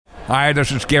Hi,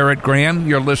 this is Garrett Graham.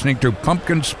 You're listening to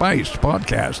Pumpkin Spice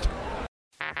Podcast.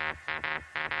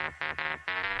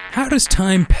 How does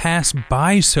time pass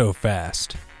by so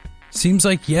fast? Seems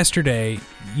like yesterday,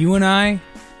 you and I,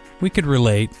 we could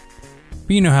relate,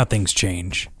 but you know how things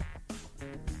change.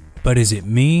 But is it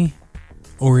me,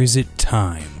 or is it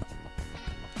time?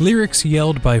 Lyrics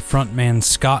yelled by frontman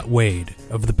Scott Wade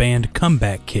of the band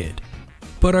Comeback Kid.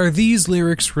 But are these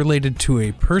lyrics related to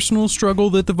a personal struggle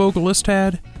that the vocalist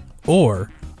had? Or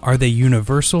are they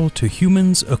universal to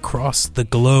humans across the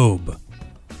globe?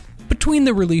 Between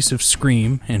the release of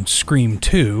Scream and Scream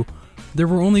 2, there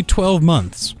were only 12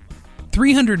 months.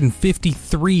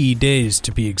 353 days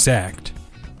to be exact.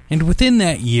 And within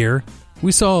that year,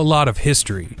 we saw a lot of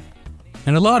history.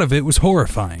 And a lot of it was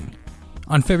horrifying.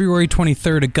 On February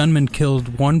 23rd, a gunman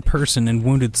killed one person and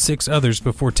wounded 6 others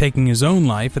before taking his own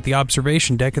life at the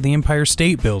observation deck of the Empire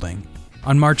State Building.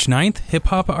 On March 9th,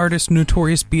 hip-hop artist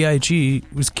Notorious B.I.G.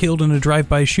 was killed in a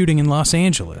drive-by shooting in Los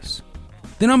Angeles.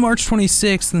 Then on March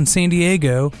 26th in San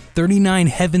Diego, 39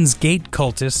 Heaven's Gate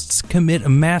cultists commit a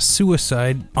mass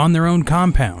suicide on their own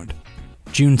compound.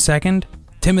 June 2nd,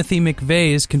 Timothy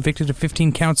McVeigh is convicted of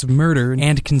 15 counts of murder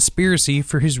and conspiracy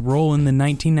for his role in the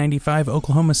 1995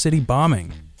 Oklahoma City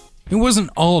bombing. It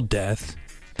wasn't all death,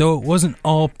 though it wasn't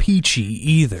all peachy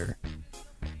either.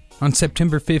 On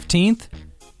September 15th,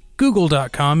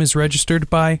 Google.com is registered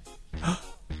by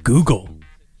Google.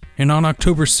 And on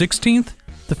October 16th,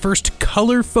 the first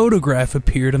color photograph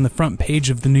appeared on the front page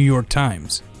of the New York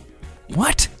Times.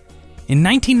 What? In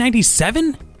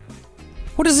 1997?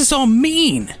 What does this all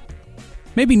mean?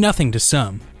 Maybe nothing to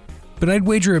some, but I'd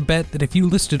wager a bet that if you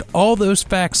listed all those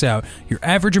facts out, your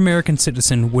average American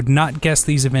citizen would not guess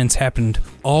these events happened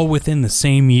all within the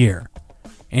same year.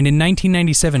 And in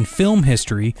 1997 film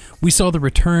history, we saw the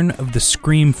return of the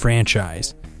Scream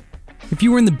franchise. If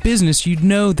you were in the business, you'd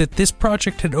know that this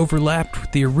project had overlapped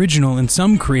with the original in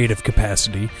some creative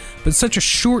capacity, but such a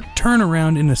short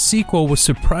turnaround in a sequel was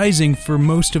surprising for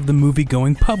most of the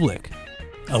movie-going public.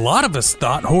 A lot of us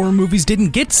thought horror movies didn't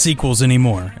get sequels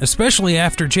anymore, especially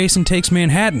after Jason Takes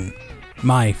Manhattan,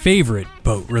 my favorite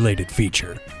boat-related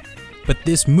feature. But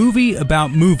this movie about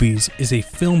movies is a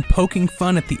film poking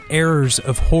fun at the errors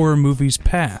of horror movies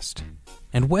past.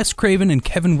 And Wes Craven and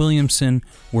Kevin Williamson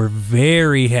were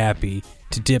very happy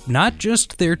to dip not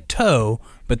just their toe,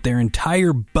 but their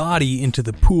entire body into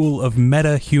the pool of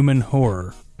meta-human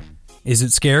horror. Is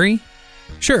it scary?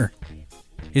 Sure.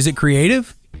 Is it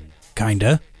creative?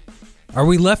 Kinda. Are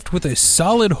we left with a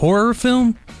solid horror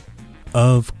film?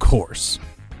 Of course.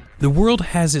 The world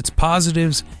has its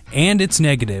positives and its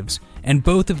negatives, and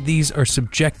both of these are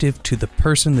subjective to the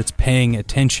person that's paying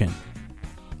attention.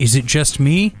 Is it just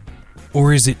me,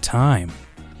 or is it time?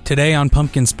 Today on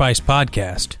Pumpkin Spice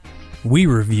Podcast, we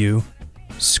review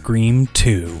Scream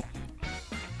 2.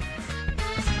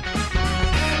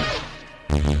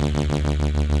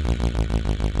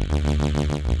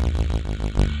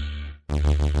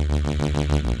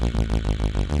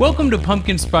 Welcome to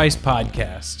Pumpkin Spice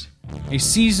Podcast, a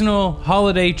seasonal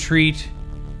holiday treat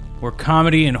where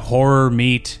comedy and horror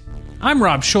meet. I'm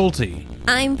Rob Schulte.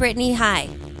 I'm Brittany. Hi.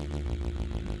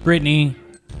 Brittany,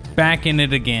 back in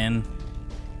it again.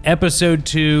 Episode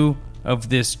 2 of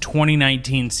this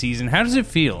 2019 season. How does it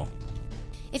feel?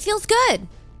 It feels good.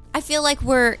 I feel like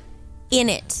we're in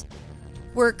it.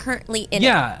 We're currently in it.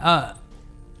 Yeah,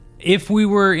 if we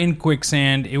were in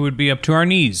quicksand, it would be up to our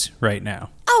knees right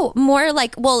now. Oh, more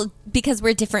like, well, because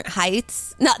we're different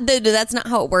heights. That's not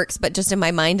how it works, but just in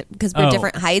my mind, because we're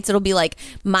different heights, it'll be like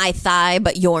my thigh,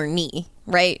 but your knee,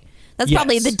 right? That's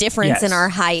probably the difference in our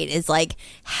height is like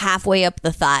halfway up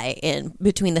the thigh in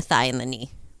between the thigh and the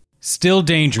knee. Still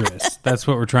dangerous. That's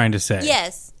what we're trying to say.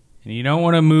 Yes. And you don't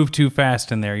want to move too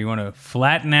fast in there. You want to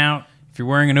flatten out. If you're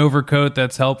wearing an overcoat,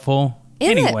 that's helpful.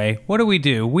 Anyway, what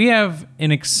do? We have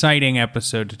an exciting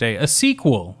episode today. A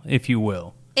sequel, if you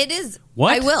will. It is.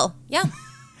 What? I will. Yeah.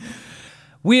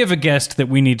 We have a guest that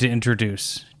we need to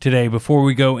introduce today before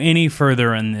we go any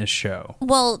further in this show.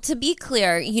 Well, to be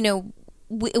clear,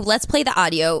 let's play the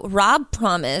audio. Rob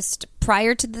promised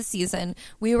prior to the season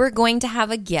we were going to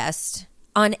have a guest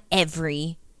on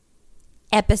every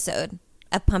episode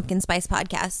of Pumpkin Spice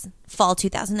Podcast, fall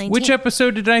 2019. Which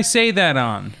episode did I say that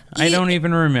on? I don't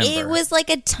even remember. It was like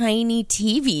a tiny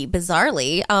TV,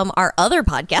 bizarrely. Our other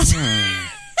podcast.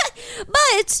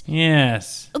 But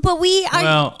yes. But we are.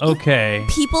 Well, okay.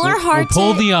 People are hard to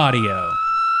pull the audio.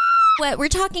 What we're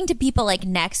talking to people like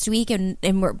next week, and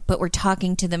we're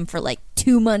talking to them for like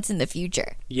 2 months in the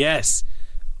future. Yes.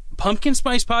 Pumpkin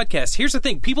Spice Podcast. Here's the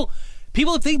thing, people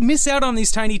People, if they miss out on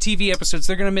these tiny TV episodes,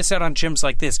 they're going to miss out on gems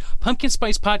like this. Pumpkin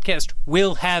Spice Podcast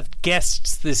will have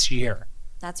guests this year.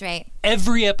 That's right.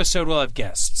 Every episode will have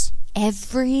guests.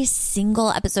 Every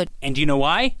single episode. And do you know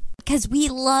why? Because we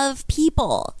love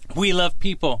people. We love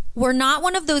people. We're not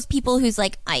one of those people who's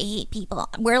like, I hate people.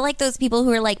 We're like those people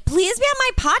who are like, please be on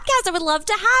my podcast. I would love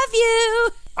to have you.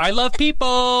 I love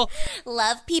people.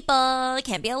 Love people.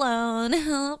 Can't be alone.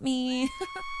 Help me.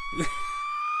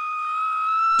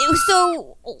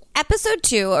 So, episode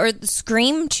 2, or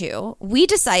Scream 2, we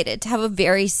decided to have a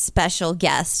very special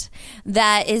guest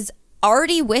that is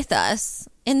already with us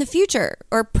in the future,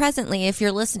 or presently if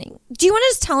you're listening. Do you want to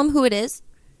just tell them who it is?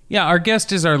 Yeah, our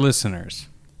guest is our listeners.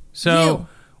 So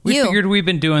we figured we've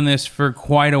been doing this for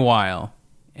quite a while.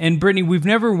 And Brittany, we've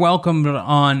never welcomed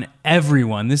on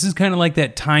everyone. This is kind of like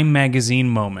that Time magazine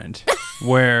moment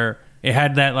where it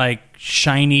had that like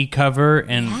shiny cover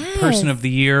and person of the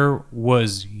year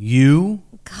was you.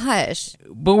 Gosh.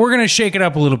 But we're going to shake it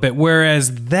up a little bit.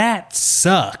 Whereas that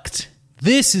sucked.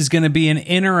 This is going to be an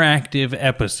interactive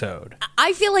episode.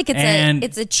 I feel like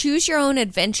it's a choose your own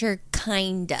adventure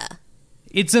kinda.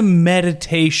 It's a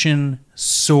meditation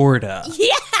sorta.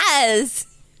 Yes.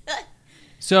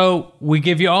 So we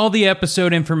give you all the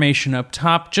episode information up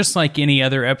top, just like any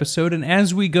other episode. And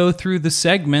as we go through the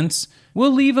segments,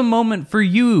 we'll leave a moment for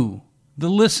you, the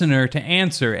listener, to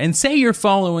answer. And say you're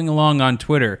following along on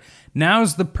Twitter.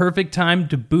 Now's the perfect time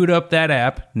to boot up that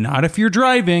app. Not if you're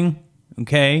driving,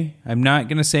 okay? I'm not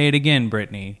going to say it again,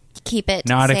 Brittany. Keep it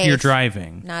Not safe. If you're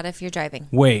driving. Not if you're driving.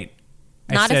 Wait.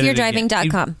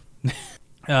 Notifyou'redriving.com.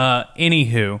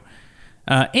 Anywho.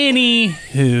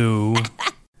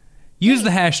 Use the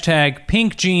hashtag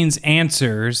Pink Jeans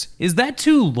Answers. Is that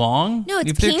too long? No,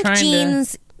 it's Pink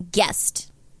Jeans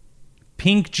Guest.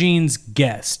 Pink Jeans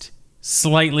Guest.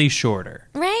 Slightly shorter.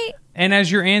 Right? And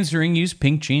as you're answering, use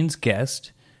Pink Jeans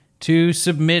Guest to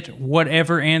submit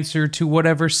whatever answer to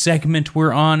whatever segment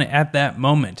we're on at that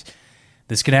moment.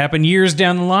 This could happen years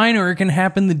down the line, or it can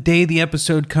happen the day the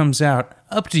episode comes out.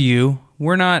 Up to you.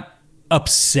 We're not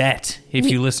upset if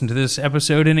you listen to this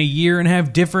episode in a year and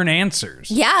have different answers.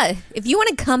 Yeah. If you want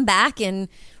to come back and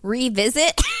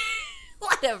revisit,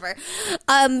 whatever.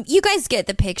 You guys get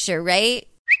the picture, right?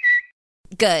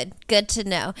 Good to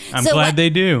know. I'm glad they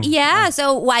do. Yeah,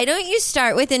 so why don't you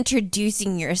start with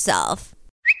introducing yourself?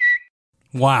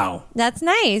 Wow. That's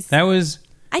nice. That was...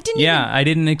 I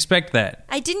didn't expect that.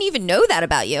 I didn't even know that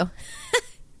about you.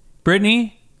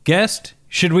 Brittany, guest,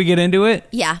 should we get into it?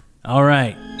 Yeah. All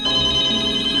right.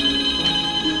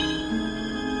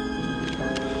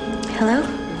 Hello?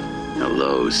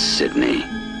 Hello, Sydney.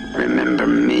 Remember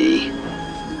me?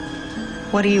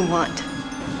 What do you want?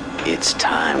 It's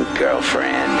time,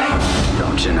 girlfriend.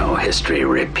 Don't you know history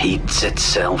repeats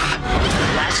itself?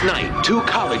 Last night, 2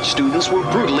 college students were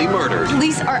brutally murdered.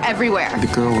 Police are everywhere. The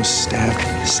girl was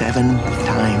stabbed 7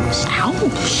 times.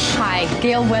 Ouch. Hi,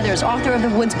 Gail Weathers, author of the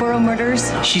Woodsboro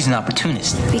murders. She's an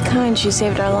opportunist. Be kind, she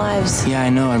saved our lives. Yeah, I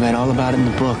know. I read all about it in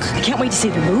the book. I can't wait to see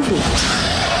the movie.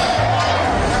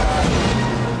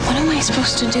 What am I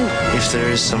supposed to do? If there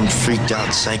is some freaked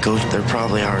out psycho, they're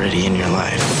probably already in your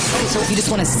life. So you just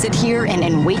want to sit here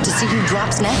and wait to see who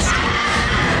drops next?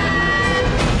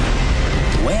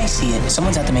 The way I see it,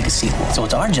 someone's out to make a sequel. So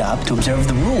it's our job to observe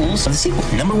the rules of the sequel.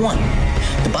 Number 1,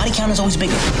 the body count is always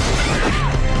bigger.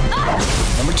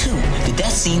 Number 2, the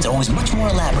death scenes are always much more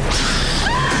elaborate.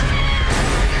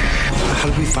 How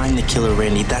do we find the killer,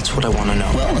 Randy? That's what I want to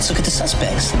know. Well, let's look at the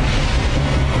suspects.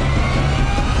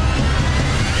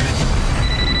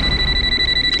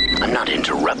 I'm not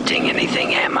interrupting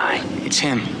anything, am I? It's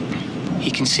him.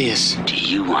 He can see us. Do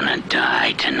you want to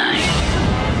die tonight?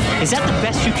 Is that the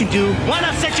best you can do? Why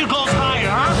not set your goals higher,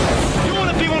 huh? You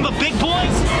want to be one of the big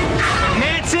boys?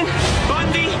 Manson?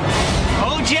 Bundy?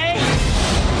 OJ?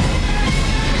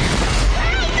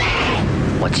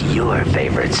 What's your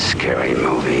favorite scary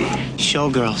movie?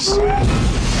 Showgirls.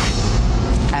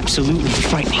 Absolutely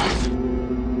frightening.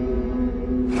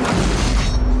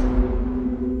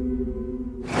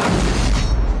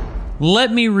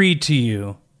 Let me read to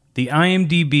you the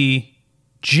IMDb,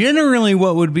 generally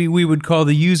what we would call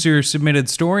the user-submitted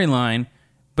storyline,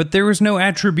 but there was no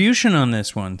attribution on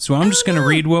this one, so I'm just going to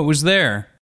read what was there.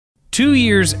 2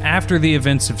 years after the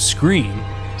events of Scream,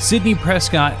 Sidney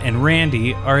Prescott and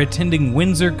Randy are attending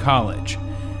Windsor College.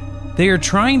 They are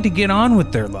trying to get on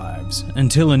with their lives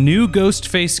until a new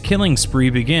ghost-faced killing spree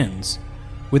begins.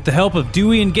 With the help of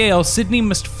Dewey and Gale, Sidney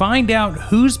must find out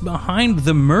who's behind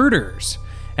the murders.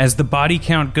 As the body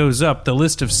count goes up, the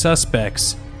list of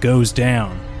suspects goes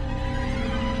down.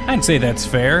 I'd say that's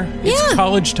fair. It's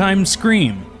college time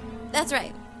Scream. That's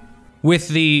right. with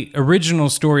the original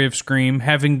story of Scream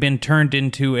having been turned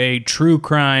into a true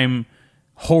crime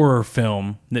horror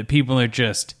film that people are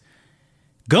just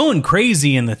going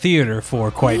crazy in the theater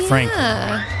for, quite frankly.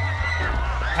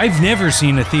 I've never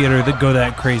seen a theater that go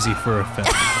that crazy for a film.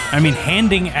 I mean,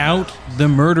 handing out the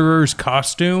murderer's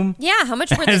costume. Yeah, how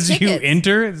much were the as tickets? you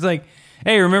enter? It's like,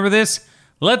 hey, remember this?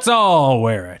 Let's all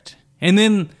wear it. And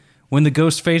then when the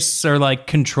ghost faces are like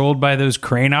controlled by those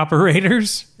crane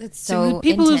operators. It's so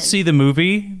people who intense. see the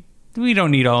movie, we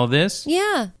don't need all of this.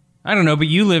 Yeah. I don't know, but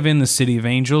you live in the City of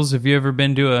Angels. Have you ever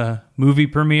been to a movie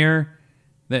premiere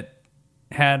that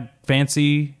had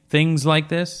fancy things like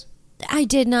this? I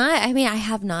did not. I mean, I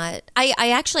have not.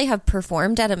 I actually have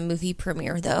performed at a movie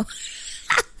premiere, though.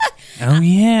 Oh,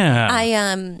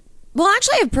 yeah. Well,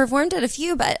 actually, I've performed at a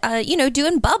few, but,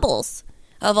 doing Bubbles,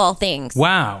 of all things.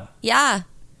 Wow. Yeah.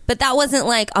 But that wasn't,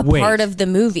 like, a part of the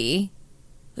movie,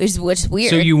 which is weird.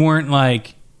 So you weren't,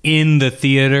 like, in the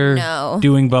theater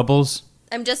doing Bubbles?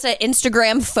 I'm just an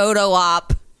Instagram photo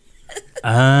op.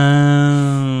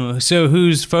 Oh. So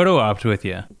who's photo opt with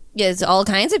you? It's all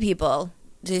kinds of people.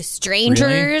 Just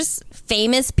strangers,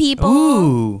 famous people.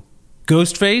 Ooh.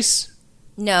 Ghostface?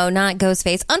 No, not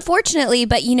Ghostface. Unfortunately,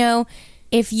 but,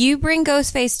 if you bring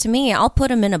Ghostface to me, I'll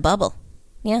put him in a bubble.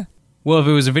 Yeah. Well, if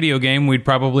it was a video game, we'd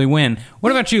probably win.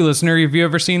 What about you, listener? Have you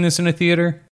ever seen this in a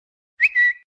theater?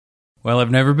 Well,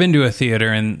 I've never been to a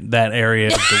theater in that area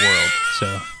of the world,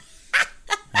 so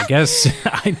I guess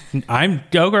I'm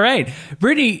all right.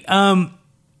 Brittany,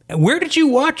 where did you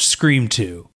watch Scream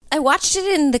 2? I watched it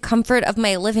in the comfort of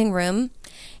my living room.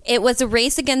 It was a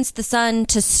race against the sun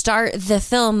to start the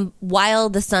film while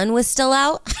the sun was still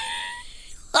out.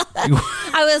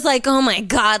 I was like, oh my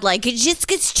God, like it just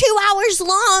gets 2 hours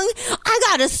long. I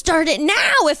gotta start it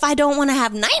now if I don't want to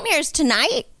have nightmares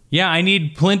tonight. Yeah, I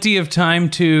need plenty of time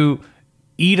to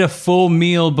eat a full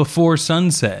meal before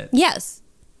sunset. Yes.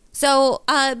 So,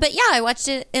 but yeah, I watched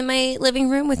it in my living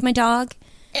room with my dog.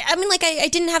 I mean, like, I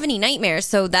didn't have any nightmares,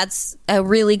 so that's a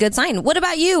really good sign. What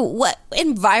about you? What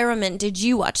environment did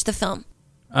you watch the film?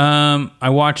 I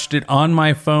watched it on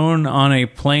my phone on a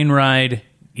plane ride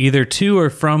either to or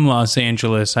from Los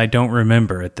Angeles. I don't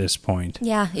remember at this point.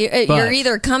 Yeah, you're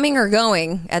either coming or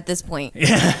going at this point.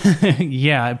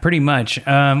 Yeah, pretty much.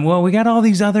 Well, we got all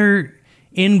these other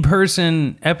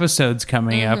in-person episodes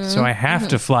coming up, so I have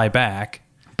to fly back.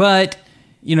 But,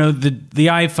 the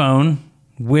iPhone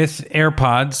with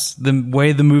AirPods, the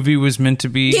way the movie was meant to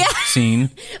be seen. I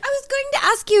was going to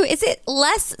ask you, is it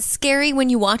less scary when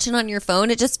you watch it on your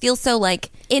phone? It just feels so, like,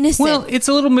 innocent. Well, it's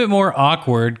a little bit more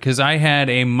awkward because I had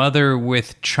a mother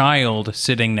with child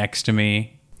sitting next to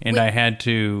me, and I had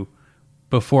to,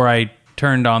 before I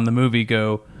turned on the movie,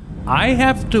 go, I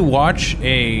have to watch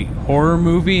a horror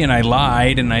movie, and I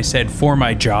lied, and I said, for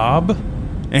my job,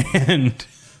 and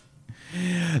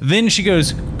then she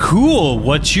goes, cool,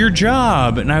 what's your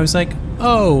job? And I was like,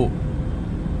 oh,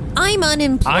 I'm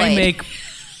unemployed.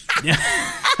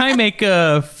 I make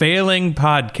a failing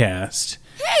podcast.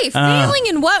 Hey, failing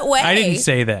in what way? I didn't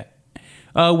say that.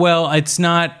 Well, it's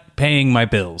not paying my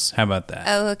bills. How about that?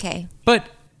 Oh, okay. But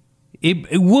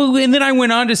and then I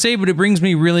went on to say, but it brings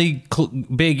me really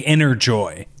big inner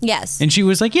joy. Yes. And she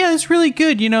was like, yeah, it's really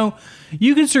good.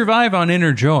 You can survive on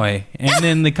inner joy. And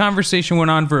then the conversation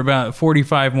went on for about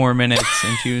 45 more minutes.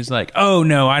 And she was like, oh,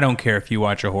 no, I don't care if you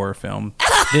watch a horror film.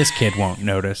 This kid won't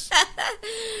notice.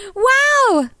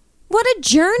 Wow. What a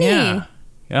journey. Yeah.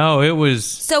 Oh, it was.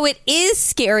 So it is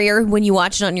scarier when you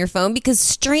watch it on your phone because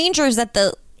strangers on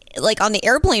the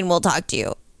airplane will talk to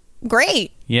you.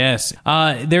 Great. Yes.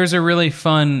 There's a really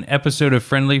fun episode of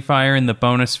Friendly Fire in the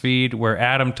bonus feed where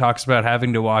Adam talks about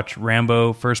having to watch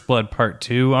Rambo First Blood Part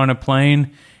 2 on a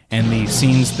plane and the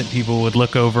scenes that people would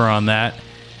look over on that.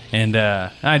 And,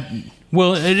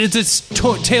 it's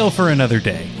a tale for another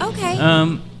day.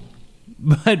 Okay.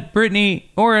 But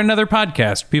Brittany, or another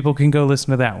podcast, people can go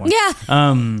listen to that one. Yeah.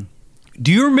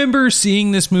 Do you remember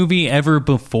seeing this movie ever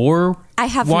before? I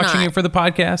have watching not. it for the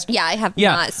podcast? Yeah, I have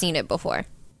not seen it before.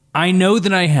 I know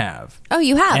that I have. Oh,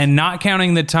 you have? And not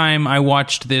counting the time I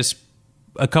watched this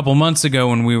a couple months ago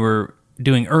when we were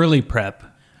doing early prep.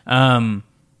 I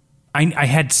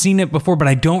had seen it before, but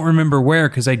I don't remember where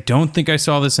because I don't think I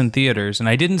saw this in theaters. And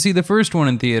I didn't see the first one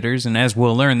in theaters. And as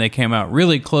we'll learn, they came out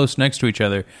really close next to each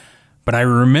other. But I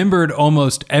remembered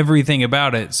almost everything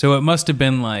about it. So it must have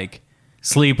been like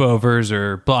sleepovers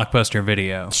or Blockbuster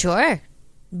Video. Sure.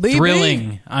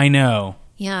 Thrilling, I know.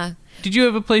 Yeah. Did you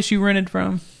have a place you rented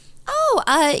from? Oh,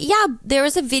 yeah. There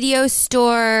was a video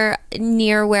store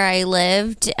near where I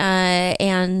lived,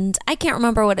 and I can't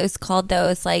remember what it was called, though.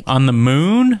 It's like... On the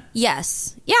moon?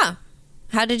 Yes. Yeah.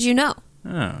 How did you know?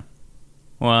 Oh.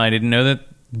 Well, I didn't know that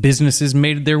businesses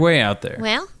made their way out there.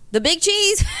 Well, the big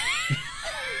cheese.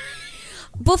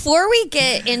 Before we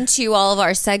get into all of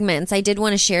our segments, I did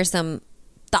want to share some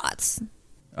thoughts.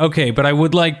 Okay, but I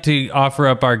would like to offer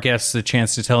up our guests a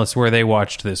chance to tell us where they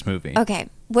watched this movie. Okay.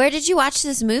 Where did you watch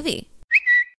this movie?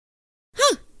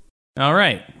 Huh. All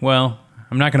right. Well,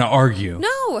 I'm not going to argue.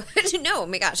 No. No, oh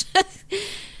my gosh.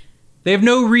 They have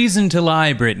no reason to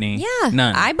lie, Brittany. Yeah.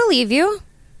 None. I believe you.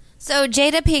 So,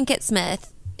 Jada Pinkett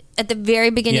Smith, at the very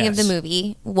beginning of Yes. the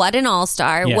movie, what an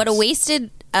all-star. Yes. What a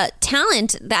wasted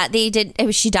talent that they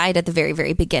did. She died at the very,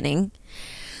 very beginning.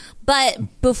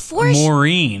 But before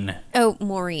Maureen.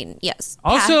 Maureen, yes.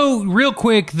 Also, real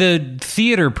quick, the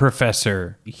theater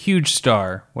professor, huge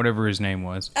star, whatever his name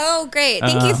was. Oh, great.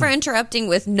 Thank you for interrupting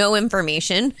with no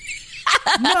information.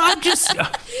 No, I'm just...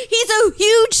 He's a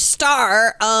huge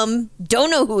star. Don't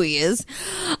know who he is.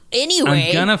 Anyway.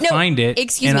 I'm gonna find it,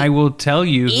 excuse and me. I will tell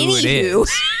you who it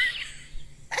is.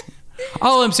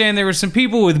 All I'm saying, there were some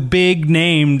people with big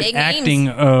named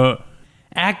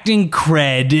acting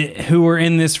cred who were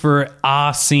in this for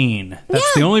a scene.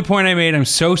 That's the only point I made. I'm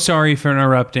so sorry for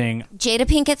interrupting. Jada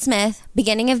Pinkett Smith,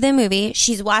 beginning of the movie,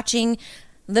 she's watching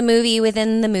the movie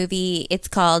within the movie. It's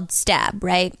called Stab,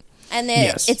 right? And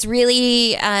it's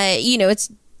really, it's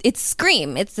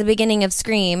Scream. It's the beginning of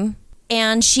Scream.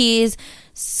 And she's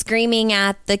screaming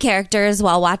at the characters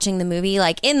while watching the movie,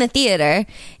 like in the theater.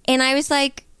 And I was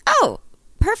like, oh,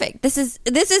 perfect. This is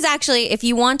actually, if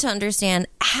you want to understand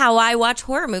how I watch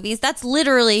horror movies, that's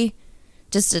literally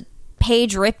just a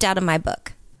page ripped out of my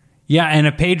book. Yeah, and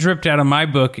a page ripped out of my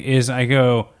book is I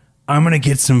go, I'm going to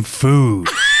get some food.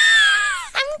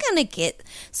 I'm going to get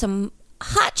some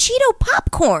hot Cheeto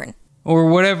popcorn. Or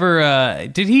whatever.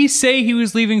 Did he say he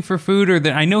was leaving for food? Or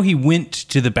that I know he went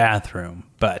to the bathroom,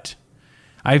 but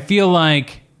I feel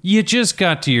like you just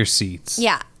got to your seats.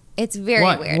 Yeah, it's very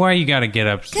weird. Why you got to get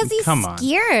up? Because he's Come on.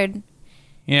 scared.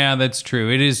 Yeah, that's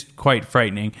true. It is quite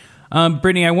frightening.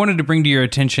 Brittany, I wanted to bring to your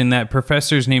attention that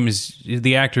professor's name is,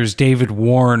 the actor is David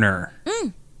Warner.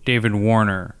 David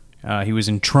Warner. He was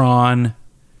in Tron,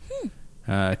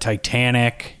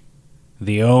 Titanic,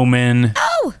 The Omen.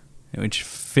 Oh! Which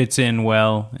fits in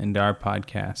well into our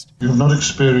podcast. You have not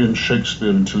experienced Shakespeare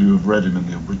until you have read him in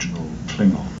the original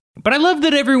Klingon. But I love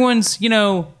that everyone's,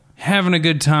 having a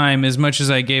good time as much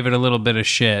as I gave it a little bit of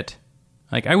shit.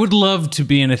 Like, I would love to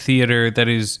be in a theater that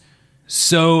is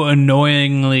so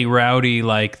annoyingly rowdy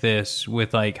like this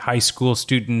with, like, high school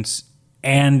students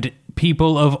and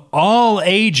people of all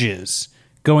ages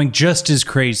going just as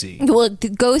crazy. Well,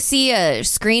 go see a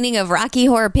screening of Rocky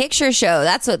Horror Picture Show.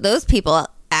 That's what those people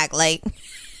act like.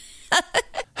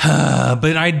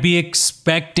 But I'd be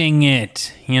expecting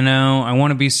it, I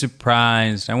want to be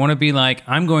surprised. I want to be like,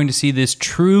 I'm going to see this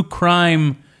true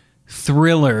crime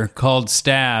thriller called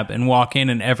Stab and walk in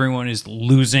and everyone is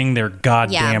losing their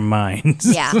goddamn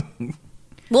minds. Yeah.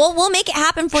 We'll make it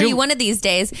happen for you one of these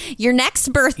days. Your next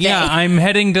birthday. Yeah, I'm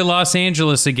heading to Los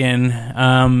Angeles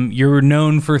again. You're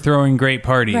known for throwing great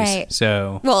parties. Right.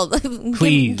 So, well,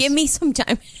 please. give me some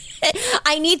time.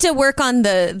 I need to work on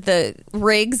the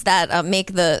rigs that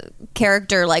make the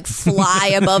character like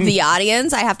fly above the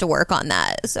audience. I have to work on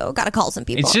that. So got to call some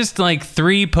people. It's just like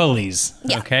 3 pulleys.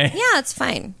 Yeah. Okay? Yeah, it's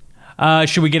fine.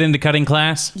 Should we get into cutting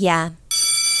class? Yeah.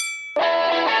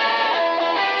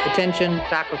 Attention,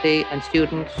 faculty and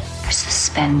students. You're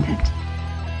suspended.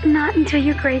 Not until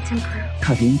your grades improve.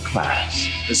 Cutting class.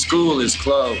 The school is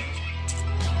closed.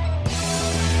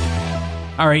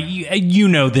 All right, you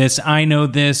know this. I know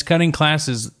this. Cutting class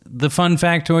is the fun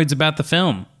factoids about the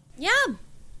film. Yeah.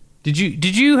 Did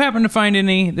you happen to find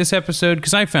any this episode?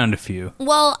 Because I found a few.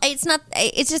 Well, it's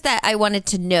just that I wanted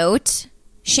to note,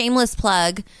 shameless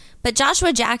plug, but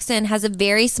Joshua Jackson has a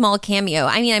very small cameo.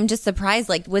 I mean, I'm just surprised.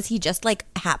 Like, was he just like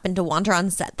happened to wander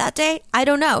on set that day? I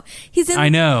don't know. I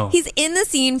know. He's in the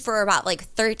scene for about like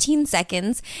 13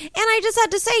 seconds. And I just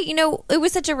had to say, it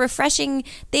was such a refreshing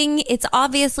thing. It's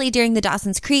obviously during the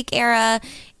Dawson's Creek era.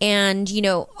 And,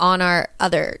 on our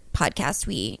other podcast,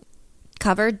 we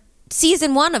covered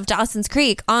season 1 of Dawson's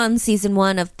Creek on season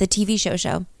 1 of the TV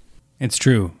show. It's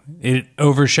true. It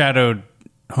overshadowed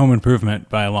Home Improvement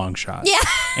by a long shot. Yeah.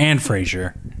 And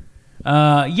Frasier.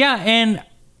 And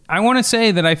I want to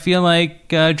say that I feel like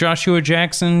Joshua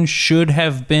Jackson should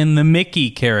have been the Mickey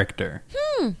character.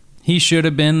 He should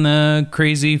have been the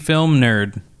crazy film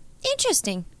nerd.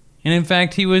 Interesting. And in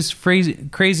fact, he was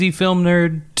crazy film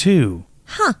nerd too.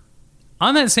 Huh.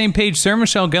 On that same page, Sarah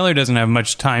Michelle Gellar doesn't have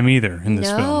much time either in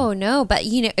this film. No, but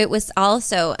it was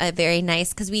also a very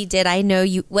nice because I know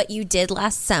what you did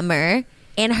last summer.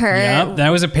 And her... Yep, that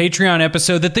was a Patreon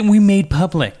episode that then we made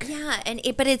public. Yeah,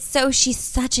 but it's so... She's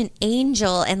such an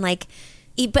angel and like...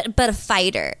 But a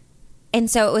fighter. And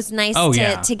so it was nice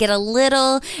to get a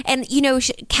little... And, you know,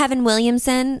 Kevin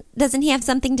Williamson, doesn't he have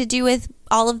something to do with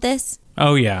all of this?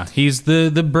 Oh, yeah. He's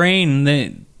the brain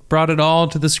that brought it all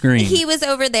to the screen. He was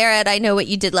over there at I Know What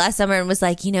You Did Last Summer and was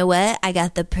like, you know what? I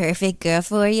got the perfect girl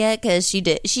for you because she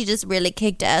just really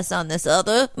kicked ass on this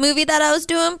other movie that I was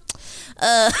doing.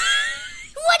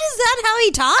 What is that? How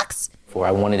he talks? For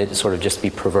I wanted it to sort of just be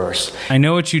perverse. I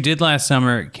Know What You Did Last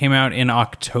Summer. It came out in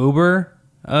October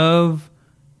of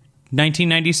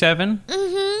 1997.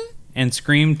 Mm-hmm. And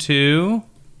Scream 2.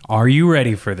 Are you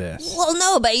ready for this? Well,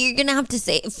 no, but you're going to have to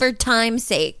say, for time's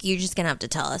sake, you're just going to have to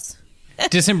tell us.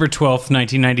 December 12th,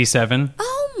 1997.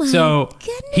 Oh, my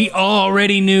goodness. He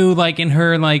already knew, like, in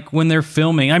her, like, when they're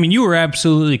filming. I mean, you were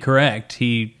absolutely correct.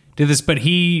 He did this, but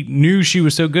he knew she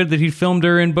was so good that he filmed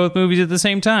her in both movies at the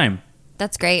same time.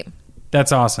 That's great.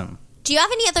 That's awesome. Do you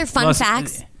have any other fun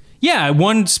facts? Yeah,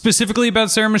 one specifically about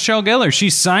Sarah Michelle Gellar.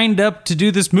 She signed up to do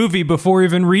this movie before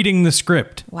even reading the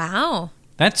script. Wow.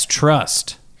 That's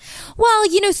trust. Well,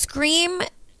 you know, Scream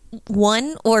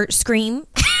 1 or Scream...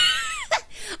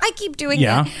 I keep doing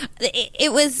that.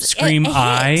 It was Scream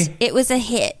a hit. It was a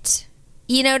hit.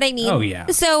 You know what I mean? Oh, yeah.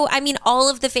 So, I mean, all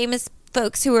of the famous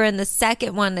folks who were in the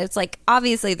second one, it's like,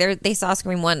 obviously, they saw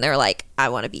Scream 1. They're like, I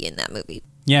want to be in that movie.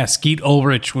 Yeah, Skeet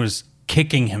Ulrich was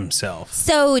kicking himself.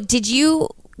 So, did you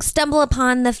stumble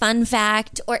upon the fun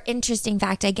fact, or interesting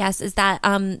fact, I guess, is that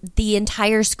the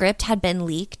entire script had been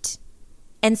leaked?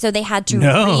 And so they had to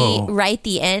rewrite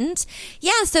the end.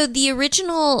 Yeah, so the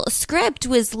original script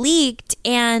was leaked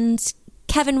and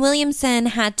Kevin Williamson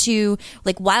had to,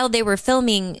 like, while they were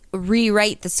filming,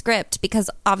 rewrite the script because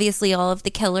obviously all of the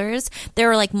killers, there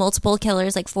were like multiple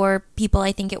killers, like 4 people,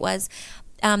 I think it was,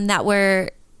 that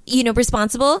were, you know,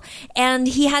 responsible. And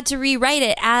he had to rewrite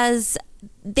it as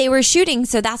they were shooting.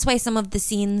 So that's why some of the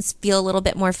scenes feel a little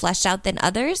bit more fleshed out than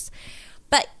others.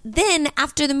 But then,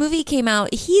 after the movie came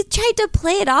out, he tried to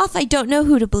play it off. I don't know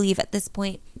who to believe at this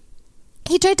point.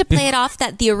 He tried to play it off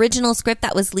that the original script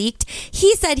that was leaked,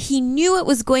 he said he knew it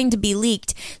was going to be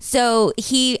leaked. So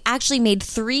he actually made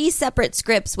 3 separate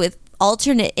scripts with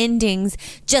alternate endings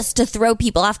just to throw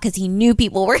people off because he knew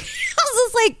people were... I was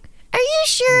just like, are you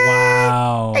sure?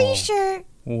 Wow. Are you sure?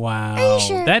 Wow. Are you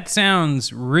sure? That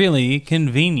sounds really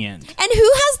convenient. And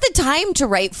who has the time to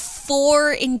write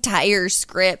 4 entire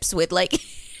scripts with, like...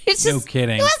 It's just, no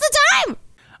kidding. Who has the time?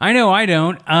 I know I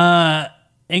don't.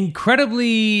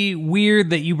 Incredibly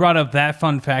weird that you brought up that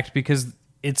fun fact because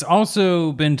it's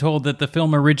also been told that the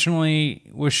film originally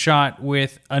was shot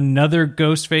with another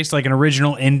Ghostface, like an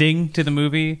original ending to the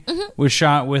movie, was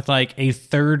shot with like a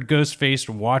third Ghostface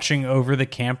watching over the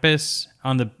campus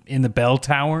in the bell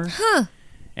tower. Huh.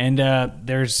 And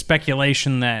there's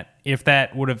speculation that if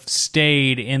that would have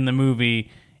stayed in the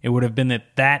movie, it would have been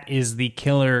that is the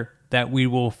killer that we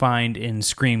will find in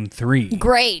Scream 3.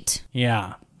 Great.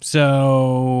 Yeah.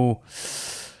 So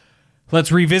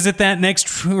let's revisit that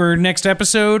next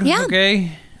episode. Yeah.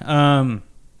 Okay.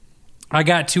 I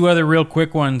got 2 other real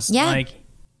quick ones. Yeah. Like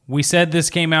we said this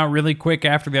came out really quick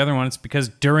after the other one. It's because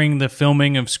during the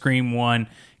filming of Scream 1,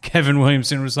 Kevin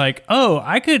Williamson was like, oh,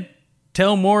 I could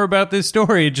tell more about this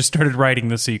story. It just started writing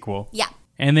the sequel. Yeah.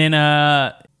 And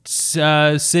then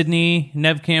Sydney,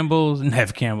 Neve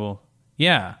Campbell.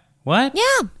 Yeah. What?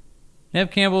 Yeah.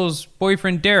 Neve Campbell's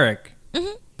boyfriend, Derek,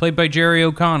 played by Jerry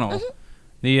O'Connell.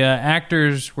 The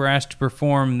actors were asked to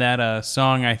perform that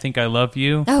song, I Think I Love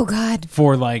You. Oh, God.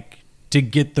 For, like, to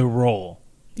get the role.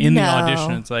 In the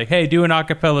audition, it's like, hey, do an a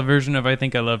cappella version of I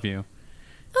Think I Love You.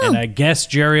 Oh. And I guess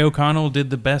Jerry O'Connell did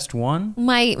the best one.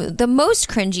 The most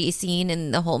cringy scene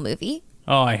in the whole movie.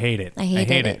 Oh, I hate it. I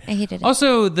hated it.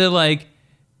 Also, the, like,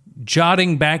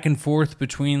 jotting back and forth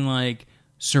between, like,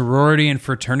 sorority and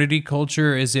fraternity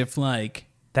culture as if, like,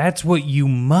 that's what you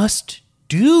must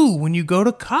do when you go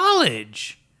to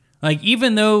college. Like,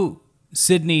 even though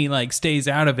Sydney, like, stays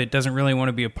out of it, doesn't really want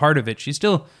to be a part of it, she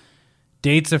still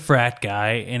dates a frat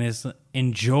guy and is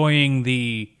enjoying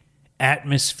the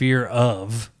atmosphere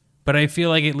of, but I feel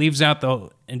like it leaves out the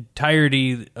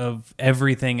entirety of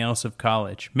everything else of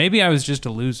college. Maybe I was just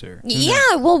a loser.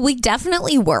 Yeah, well, we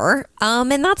definitely were.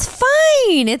 And that's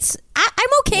fine. I'm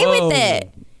okay with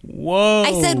it. Whoa.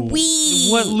 I said we.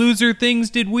 What loser things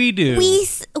did we do?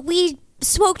 We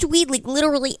smoked weed like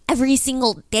literally every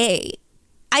single day.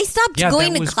 I stopped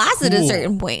going to class at a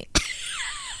certain point.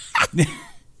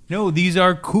 No, these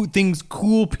are cool things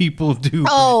cool people do.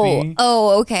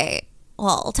 Oh, okay.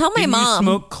 Well, tell my mom.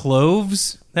 You smoke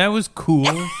cloves? That was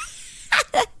cool.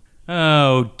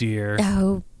 Oh, dear.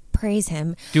 Oh, praise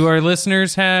him. Do our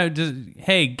listeners have...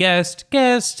 hey, guest,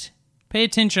 pay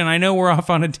attention. I know we're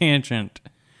off on a tangent.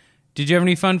 Did you have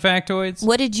any fun factoids?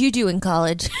 What did you do in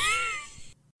college?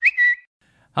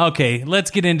 Okay, let's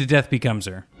get into Death Becomes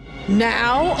Her.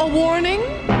 Now a warning.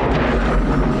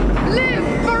 Live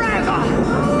forever!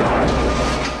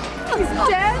 He's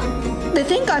dead? They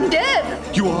think I'm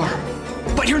dead. You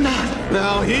are, but you're not.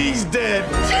 No, he's dead.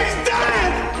 She's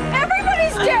dead!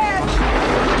 Everybody's dead!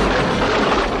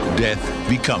 Death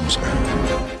Becomes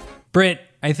Her. Britt,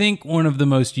 I think one of the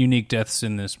most unique deaths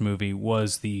in this movie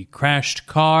was the crashed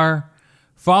car,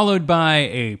 followed by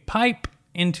a pipe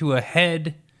into a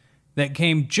head that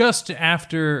came just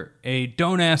after a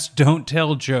don't ask, don't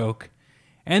tell joke.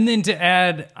 And then to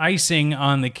add icing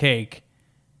on the cake,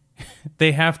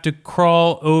 they have to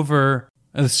crawl over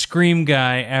a Scream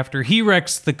guy after he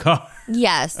wrecks the car.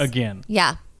 Yes. Again.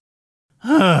 Yeah.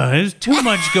 There's too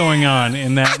much going on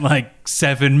in that,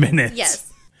 7 minutes.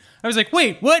 Yes. I was like,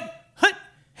 wait, what?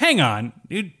 Hang on.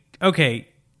 Okay,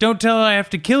 don't tell I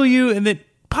have to kill you, and then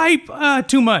pipe,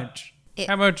 too much.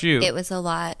 How about you? It was a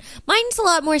lot. Mine's a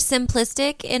lot more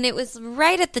simplistic, and it was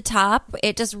right at the top.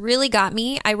 It just really got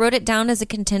me. I wrote it down as a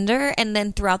contender, and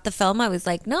then throughout the film, I was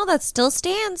like, no, that still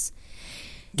stands.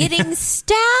 Getting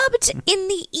stabbed in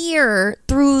the ear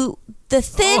through the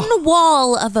thin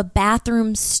wall of a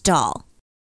bathroom stall.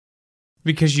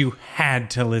 Because you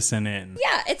had to listen in.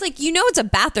 Yeah, it's like, it's a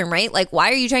bathroom, right? Like, why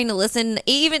are you trying to listen?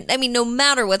 No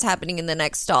matter what's happening in the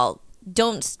next stall,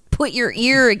 don't put your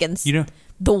ear against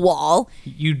the wall.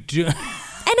 You do. And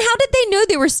how did they know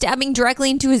they were stabbing directly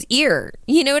into his ear?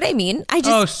 You know what I mean?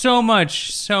 So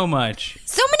much. So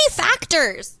many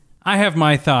factors. I have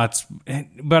my thoughts,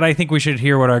 but I think we should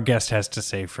hear what our guest has to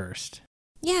say first.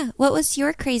 Yeah, what was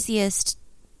your craziest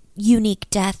unique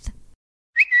death?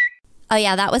 Oh,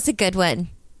 yeah, that was a good one.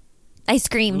 I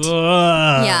screamed.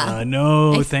 Yeah.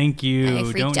 No, thank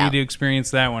you. Don't need to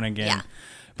experience that one again. Yeah.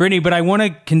 Brittany, but I want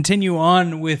to continue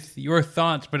on with your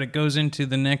thoughts, but it goes into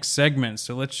the next segment.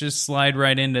 So let's just slide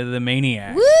right into the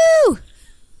Maniac. Woo!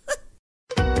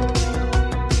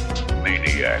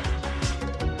 Maniac.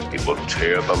 He will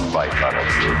tear the life out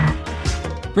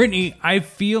of you. Brittany, I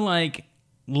feel like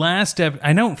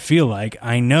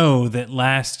I know that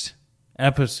last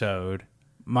episode,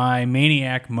 my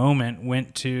Maniac moment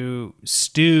went to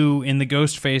Stu in the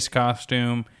Ghostface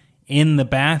costume in the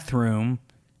bathroom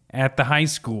at the high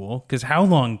school. Because how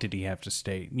long did he have to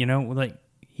stay?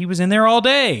 He was in there all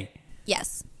day.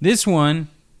 Yes. This one,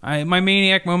 my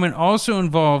Maniac moment also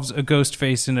involves a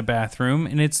Ghostface in a bathroom.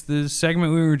 And it's the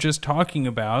segment we were just talking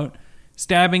about.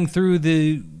 Stabbing through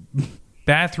the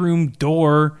bathroom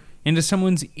door into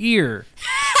someone's ear.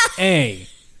 A.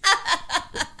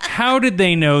 How did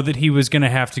they know that he was going to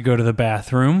have to go to the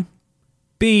bathroom?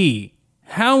 B.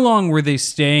 How long were they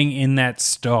staying in that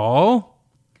stall?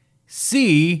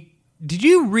 C. Did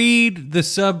you read the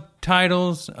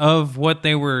subtitles of what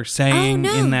they were saying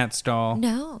in that stall?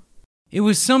 No. It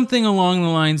was something along the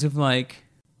lines of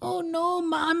oh no,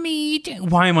 mommy.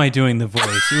 Why am I doing the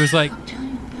voice? It was like...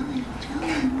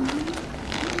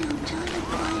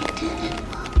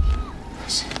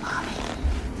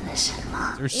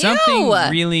 or something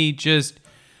really just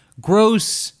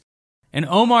gross. And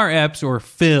Omar Epps, or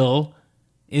Phil,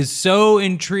 is so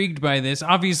intrigued by this.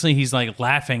 Obviously, he's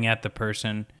laughing at the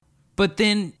person. But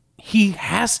then he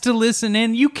has to listen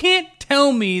in. You can't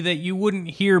tell me that you wouldn't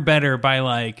hear better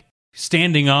by,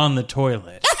 standing on the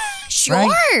toilet. Sure.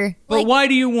 Right? But why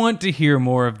do you want to hear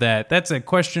more of that? That's a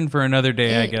question for another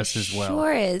day, I guess, as well.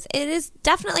 Sure is. It is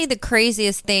definitely the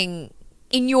craziest thing.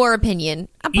 In your opinion.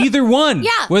 Either one.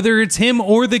 Yeah. Whether it's him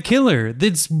or the killer.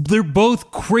 They're both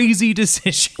crazy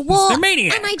decisions. Well, they're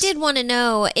maniacs. And I did want to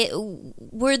know,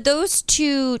 were those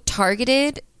two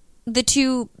targeted? The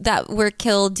two that were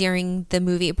killed during the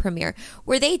movie premiere.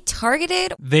 Were they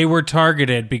targeted? They were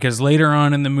targeted because later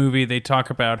on in the movie they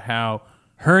talk about how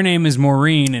her name is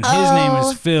Maureen and his name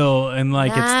is Phil, and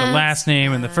it's the last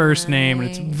name and the first name, and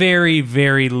it's very,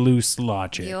 very loose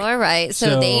logic. You're right.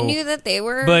 So they knew that they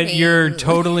were. But you're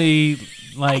totally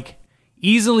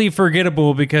easily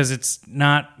forgettable because it's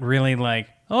not really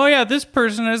oh yeah, this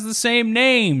person has the same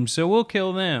name, so we'll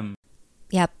kill them.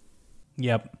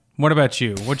 Yep. What about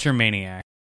you? What's your Maniac?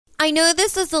 I know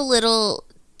this is a little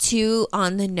too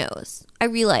on the nose. I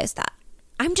realize that.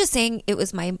 I'm just saying it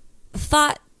was my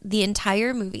thought the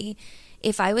entire movie.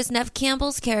 If I was Neve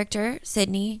Campbell's character,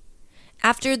 Sydney,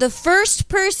 after the first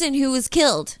person who was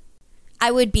killed, I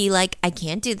would be like, I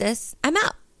can't do this. I'm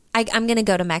out. I'm going to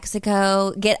go to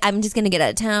Mexico. I'm just going to get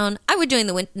out of town. I would join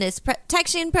the witness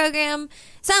protection program.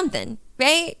 Something.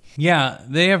 right? Yeah,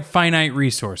 they have finite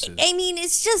resources. I mean,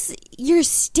 it's just, you're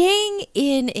staying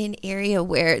in an area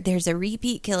where there's a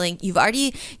repeat killing.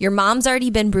 Your mom's already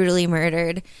been brutally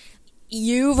murdered.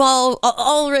 You've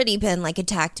already been like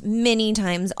attacked many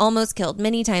times, almost killed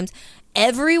many times.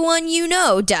 Everyone you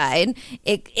know died.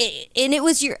 And it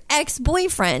was your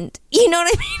ex-boyfriend. You know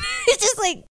what I mean? It's just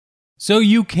like... So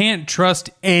you can't trust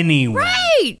anyone.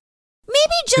 Right.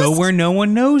 Maybe just... Go where no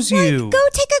one knows you. Go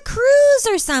take a cruise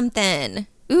or something.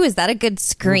 Ooh, is that a good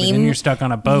Scream? Ooh, then you're stuck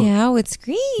on a boat. Yeah, with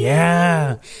Scream.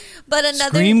 Yeah. But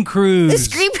another... Scream cruise.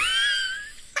 Scream...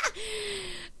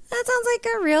 That sounds like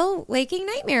a real waking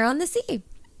nightmare on the sea.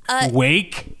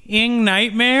 Waking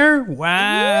nightmare?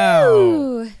 Wow.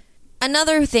 Ooh.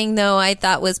 Another thing, though, I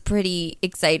thought was pretty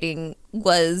exciting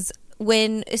was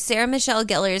when Sarah Michelle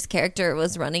Gellar's character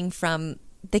was running from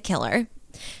the killer.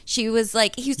 He was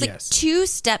like yes. 2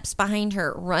 steps behind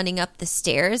her running up the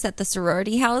stairs at the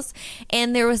sorority house.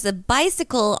 And there was a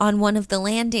bicycle on one of the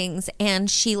landings. And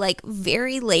she like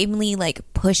very lamely like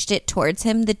pushed it towards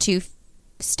him, the 2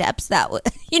 steps. That was,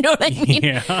 you know what I mean?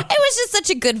 Yeah. It was just such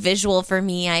a good visual for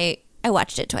me. I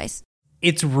watched it twice.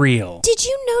 It's real. Did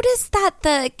you notice that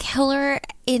the killer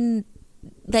in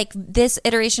like this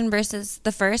iteration versus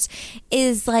the first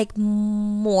is like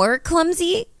more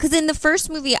clumsy? Because in the first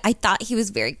movie, I thought he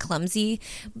was very clumsy,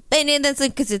 and that's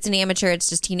like because it's an amateur, it's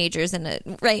just teenagers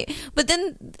right. But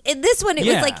then in this one, it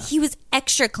was like he was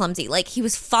extra clumsy. Like he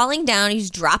was falling down, he's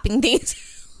dropping things.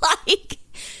 Like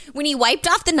when he wiped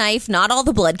off the knife, not all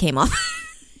the blood came off.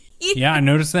 Yeah, I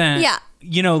noticed that. Yeah.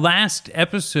 You know, last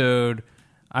episode,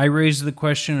 I raised the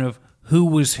question of who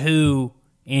was who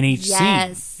in each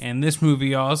scene. And this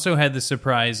movie also had the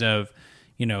surprise of,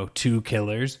 2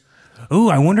 killers. Oh,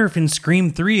 I wonder if in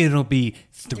Scream 3 it'll be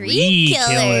 3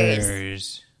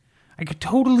 killers. I could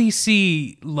totally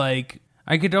see,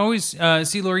 I could always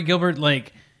see Laurie Gilbert,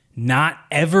 not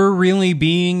ever really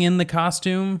being in the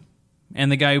costume,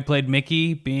 and the guy who played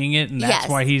Mickey being it, and that's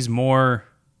why he's more,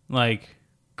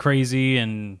 crazy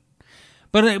and...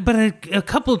 But a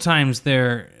couple times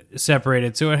they're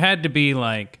separated, so it had to be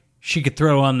she could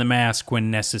throw on the mask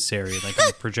when necessary, in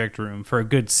the projector room for a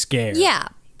good scare. Yeah.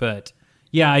 But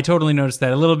yeah, I totally noticed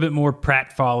that. A little bit more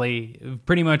pratfally,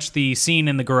 pretty much the scene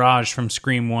in the garage from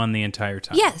Scream 1 the entire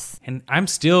time. Yes. And I'm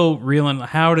still reeling,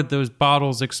 how did those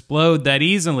bottles explode that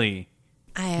easily?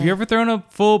 Have you ever thrown a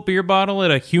full beer bottle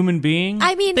at a human being?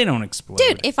 I mean, they don't explode.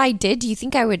 Dude, if I did, do you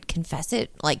think I would confess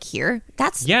it here?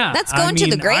 That's going to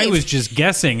the grave. I was just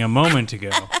guessing a moment ago.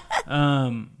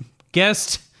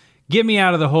 Get me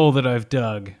out of the hole that I've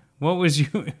dug. What was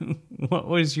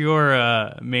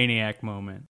your maniac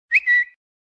moment?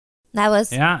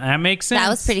 That makes sense. That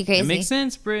was pretty crazy. That makes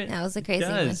sense, Britt. That was a crazy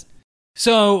one.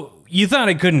 So you thought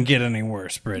it couldn't get any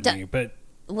worse, Brittany, but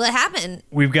what happened?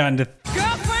 We've gotten to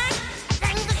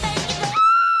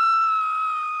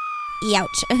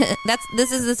Ouch.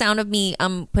 This is the sound of me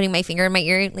putting my finger in my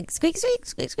ear, squeak, squeak,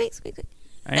 squeak, squeak, squeak.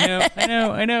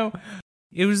 I know.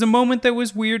 It was a moment that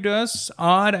was weird to us,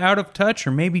 odd, out of touch,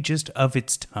 or maybe just of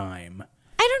its time.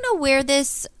 I don't know where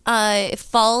this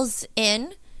falls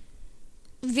in.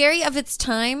 Very of its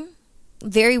time.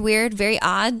 Very weird, very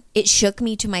odd. It shook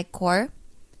me to my core.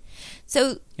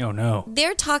 So, oh no.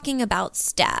 They're talking about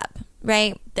Stab,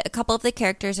 right? A couple of the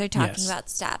characters are talking about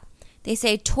Stab. They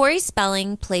say Tori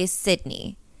Spelling plays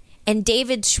Sydney and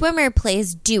David Schwimmer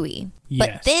plays Dewey. Yes.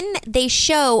 But then they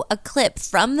show a clip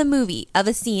from the movie of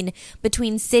a scene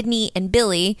between Sydney and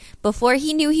Billy before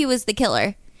he knew he was the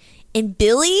killer. And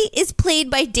Billy is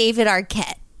played by David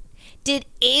Arquette. Did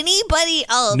anybody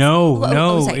else? No,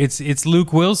 it's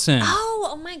Luke Wilson.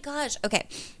 Oh my gosh. Okay.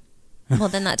 Well,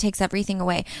 then that takes everything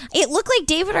away. It looked like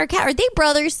David Arquette. Are they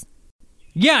brothers?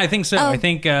 Yeah, I think so. I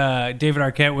think David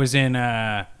Arquette was in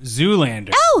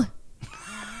Zoolander. Oh!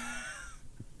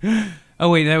 Oh,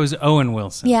 wait, that was Owen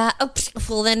Wilson. Yeah. Oh,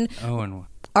 well, then,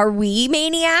 are we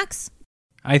maniacs?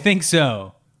 I think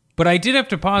so. But I did have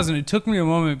to pause, and it took me a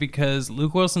moment because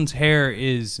Luke Wilson's hair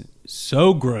is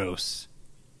so gross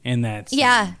in that scene.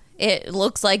 Yeah, it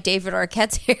looks like David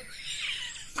Arquette's hair.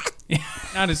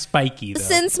 Not as spiky, though.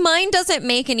 Since mine doesn't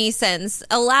make any sense,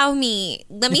 let me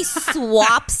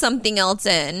swap something else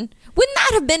in. Wouldn't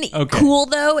that have been cool,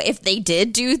 though, if they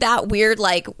did do that weird,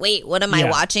 wait, what am I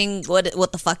watching?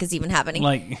 What the fuck is even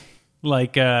happening?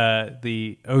 Like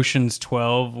the Ocean's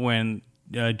 12 when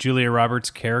Julia Roberts'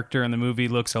 character in the movie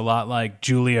looks a lot like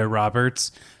Julia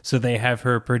Roberts, so they have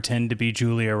her pretend to be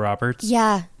Julia Roberts.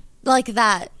 Yeah, like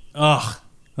that. Ugh.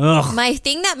 My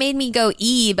thing that made me go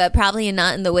but probably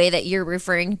not in the way that you're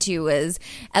referring to, was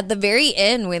at the very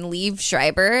end when Liev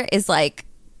Schreiber is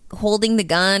holding the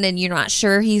gun and you're not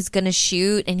sure he's going to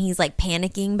shoot and he's like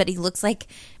panicking, but he looks like,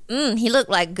 he looked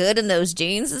like good in those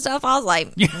jeans and stuff. I was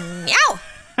like, meow.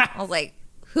 I was like,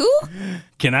 who?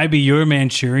 Can I be your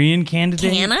Manchurian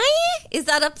candidate? Can I? Is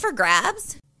that up for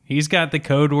grabs? He's got the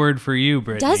code word for you,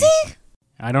 Brittany. Does he?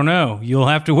 I don't know. You'll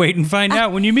have to wait and find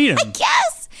out when you meet him. I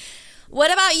guess.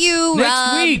 What about you,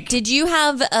 Next week. Did you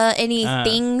have any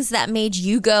things that made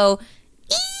you go,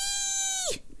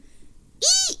 ee?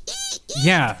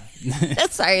 Yeah.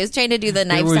 Sorry, I was trying to do the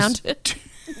knife sound.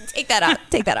 Take that out.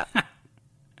 Take that out.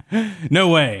 No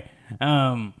way.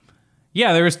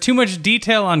 Yeah, there was too much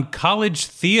detail on college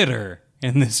theater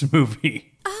in this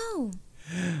movie. Oh.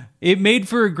 It made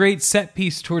for a great set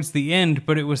piece towards the end,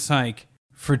 but it was like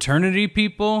fraternity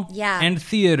people and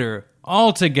theater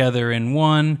all together in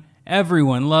one.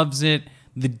 Everyone loves it.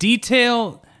 The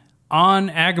detail on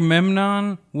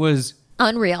Agamemnon was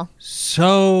unreal.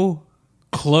 So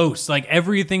close. Like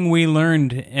everything we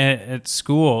learned at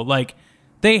school. Like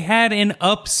they had an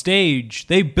upstage.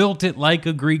 They built it like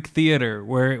a Greek theater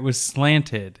where it was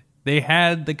slanted. They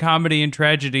had the comedy and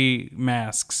tragedy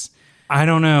masks. I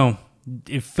don't know.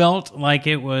 It felt like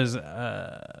it was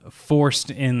forced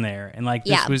in there. And like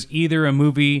this was either a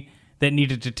movie that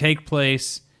needed to take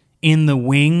place in the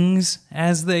wings,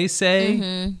 as they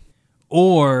say,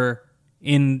 or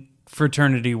in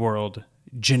fraternity world,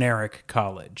 generic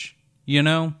college. You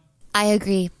know? I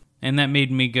agree. And that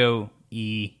made me go,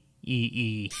 E.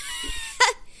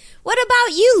 What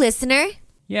about you, listener?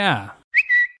 Yeah.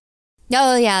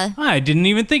 Oh, yeah. I didn't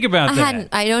even think about that.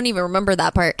 I don't even remember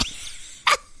that part.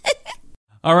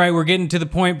 All right, we're getting to the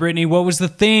point, Brittany. What was the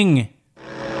thing?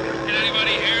 Can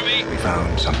anybody hear me? We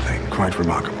found something quite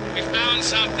remarkable. We found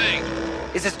something.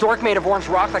 Is this dork made of orange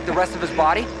rock like the rest of his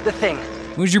body? The thing.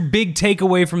 What was your big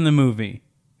takeaway from the movie?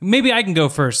 Maybe I can go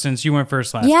first since you went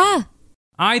first last time.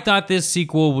 I thought this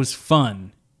sequel was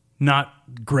fun. Not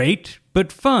great,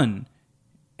 but fun.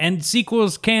 And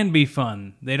sequels can be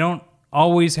fun. They don't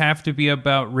always have to be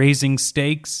about raising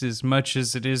stakes as much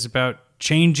as it is about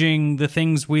changing the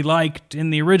things we liked in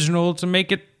the original to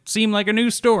make it seem like a new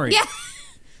story.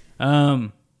 Yeah.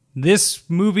 This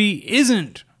movie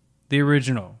isn't the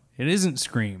original. It isn't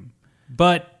Scream.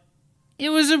 But it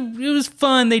was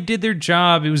fun. They did their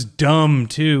job. It was dumb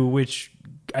too, which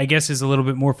I guess is a little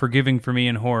bit more forgiving for me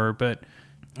in horror, but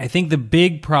I think the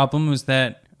big problem was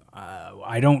that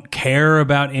I don't care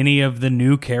about any of the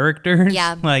new characters,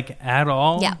 like at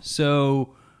all. Yeah.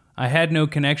 So I had no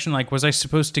connection. Like, was I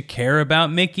supposed to care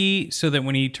about Mickey so that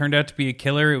when he turned out to be a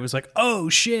killer, it was like, oh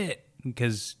shit,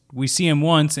 because we see him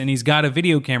once and he's got a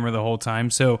video camera the whole time.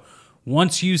 So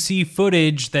once you see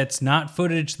footage that's not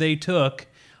footage they took,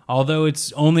 although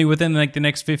it's only within like the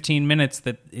next 15 minutes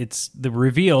that it's the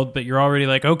revealed, but you're already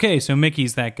like, okay, so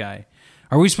Mickey's that guy.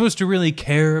 Are we supposed to really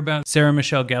care about Sarah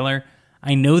Michelle Gellar?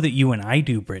 I know that you and I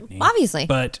do, Brittany. Obviously.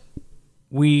 But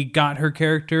we got her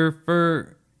character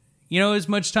for, as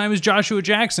much time as Joshua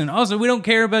Jackson. Also, we don't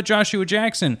care about Joshua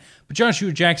Jackson, but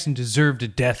Joshua Jackson deserved a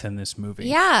death in this movie.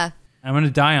 Yeah. I'm going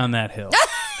to die on that hill.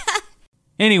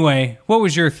 Anyway, what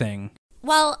was your thing?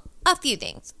 Well, a few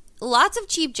things. Lots of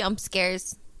cheap jump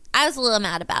scares. I was a little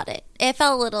mad about it. It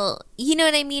felt a little, you know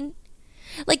what I mean?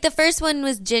 Like the first one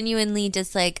was genuinely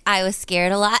just like, I was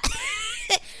scared a lot.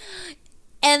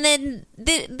 And then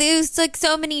there's like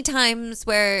so many times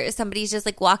where somebody's just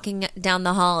like walking down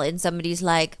the hall and somebody's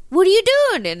like, what are you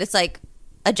doing? And it's like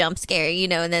a jump scare,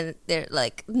 and then they're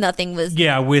like, nothing was.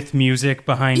 Yeah, with music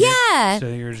behind it. Yeah. So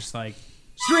you're just like,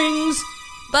 strings.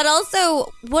 But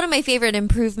also, one of my favorite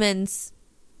improvements,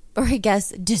 or I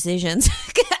guess decisions,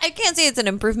 I can't say it's an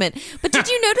improvement, but did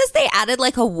you notice they added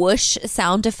like a whoosh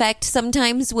sound effect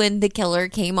sometimes when the killer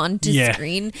came onto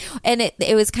screen? And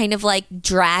it was kind of like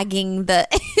dragging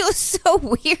it was so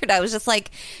weird. I was just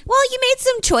like, well, you made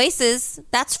some choices,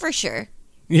 that's for sure.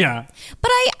 Yeah.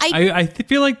 But I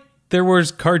feel like there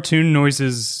was cartoon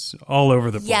noises all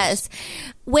over the place. Yes.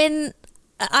 When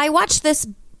I watched this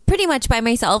pretty much by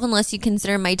myself, unless you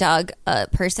consider my dog a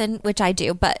person, which I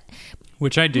do,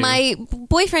 Which I do. My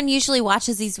boyfriend usually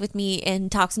watches these with me and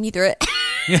talks me through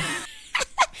it.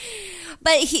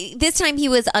 But this time he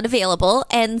was unavailable.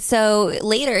 And so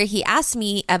later he asked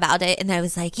me about it. And I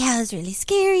was like, yeah, it was really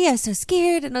scary. I was so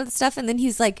scared and all this stuff. And then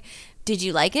he's like, did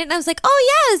you like it? And I was like,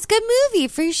 oh, yeah, it's a good movie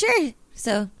for sure.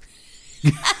 So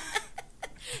they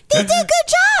did a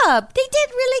good job. They did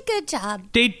really good job.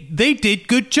 They did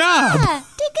good job. Yeah,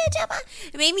 did good job.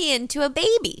 It made me into a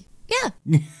baby.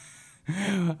 Yeah.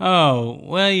 Oh,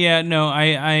 well, yeah, no,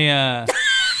 I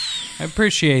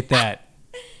appreciate that.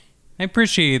 I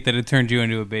appreciate that it turned you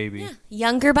into a baby. Yeah.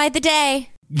 Younger by the day.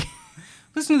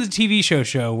 Listen to the TV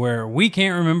show where we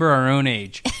can't remember our own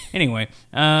age. Anyway,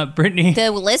 Brittany.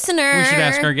 The listener. We should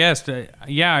ask our guest.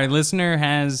 Our listener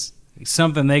has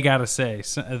something they got to say.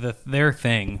 Their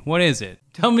thing. What is it?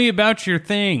 Tell me about your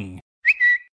thing.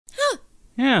 Huh.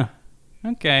 Yeah.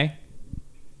 Okay.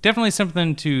 Definitely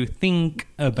something to think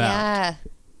about. Yeah.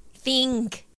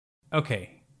 Think.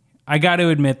 Okay. I got to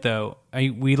admit, though,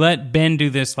 we let Ben do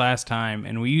this last time,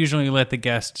 and we usually let the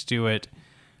guests do it,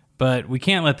 but we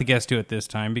can't let the guests do it this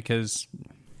time because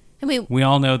we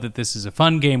all know that this is a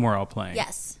fun game we're all playing.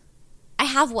 Yes. I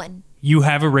have one. You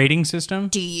have a rating system?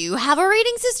 Do you have a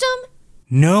rating system?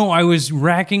 No, I was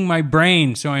racking my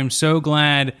brain, so I'm so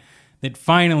glad that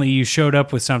finally you showed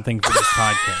up with something for this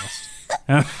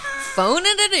podcast. Phoning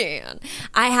it in.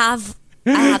 I have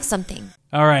something.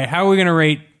 All right, how are we going to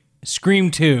rate Scream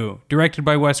 2, directed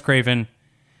by Wes Craven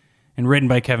and written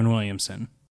by Kevin Williamson?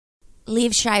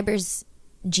 Liev Schreiber's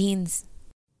jeans.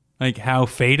 Like how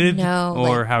faded? No.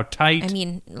 Or how tight? I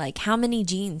mean, like how many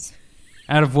jeans?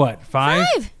 Out of what? 5?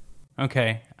 5.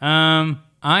 Okay. I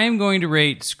am going to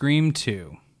rate Scream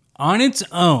 2 on its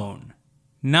own,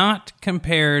 not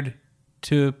compared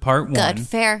to part 1. Good,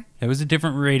 fair. There was a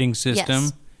different rating system.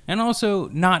 Yes. And also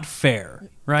not fair,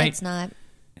 right? It's not.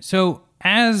 So,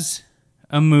 as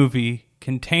a movie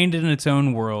contained in its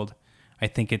own world, I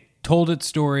think it told its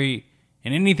story,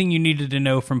 and anything you needed to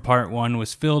know from part 1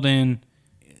 was filled in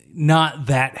not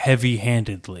that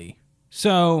heavy-handedly.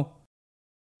 So,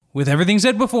 with everything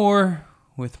said before,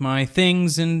 with my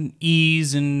things and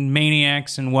E's and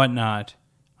maniacs and whatnot,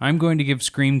 I'm going to give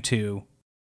Scream 2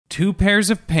 2 pairs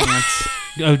of pants,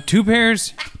 2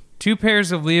 pairs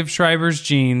of Liev Schreiber's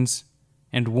jeans,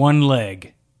 and 1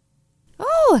 leg.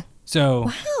 Oh! So,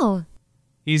 wow.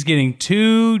 He's getting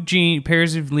 2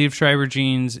 pairs of Liev Schreiber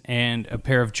jeans and a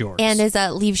pair of jorts. And is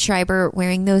Liev Schreiber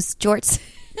wearing those jorts?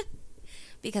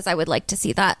 Because I would like to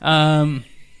see that.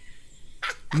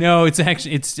 No, it's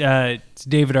actually it's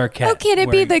David Arquette. Oh, can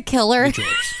it be the killer?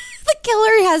 The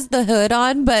killer has the hood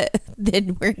on, but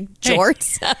then wearing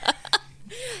jorts. Hey.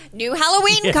 New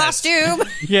Halloween costume.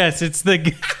 Yes, it's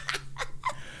the...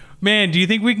 Man, do you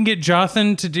think we can get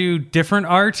Jothan to do different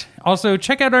art? Also,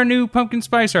 check out our new pumpkin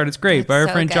spice art. It's great, by our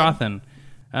friend good. Jothan.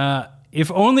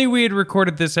 If only we had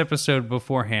recorded this episode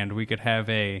beforehand, we could have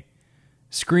a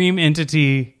Scream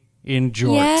entity in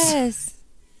jorts. Yes.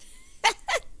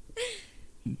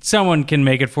 Someone can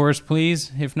make it for us,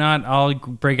 please. If not, I'll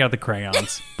break out the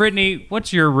crayons. Brittany,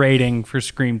 what's your rating for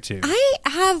Scream 2? I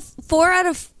have 4 out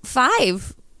of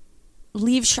 5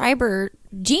 Liev Schreiber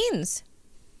jeans.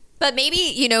 But maybe,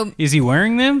 Is he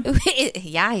wearing them?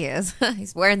 Yeah, he is.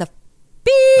 He's wearing the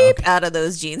beep out of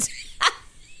those jeans.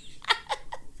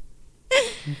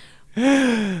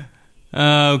 Okay.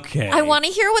 I want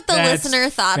to hear what the listener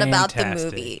thought fantastic. About the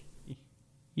movie.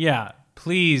 Yeah.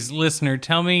 Please, listener,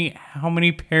 tell me how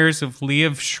many pairs of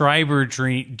Liev Schreiber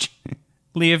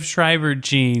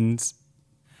jeans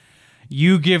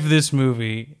you give this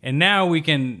movie. And now we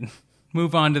can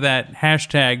move on to that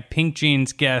hashtag Pink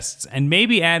Jeans guests and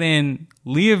maybe add in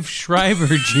Liev Schreiber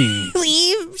jeans.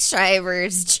 Liev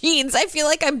Schreiber's jeans. I feel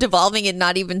like I'm devolving and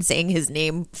not even saying his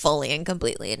name fully and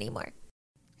completely anymore.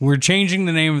 We're changing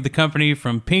the name of the company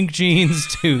from Pink Jeans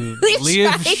to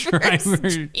Liev Schreiber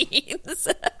jeans.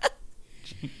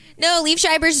 No, Liev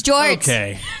Schreiber's jorts.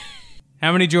 Okay.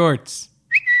 How many jorts?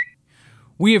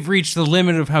 We have reached the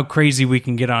limit of how crazy we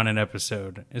can get on an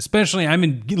episode. Especially, I'm a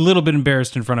little bit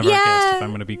embarrassed in front of our guest, if I'm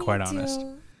going to be quite honest.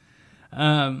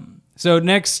 So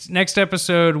next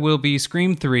episode will be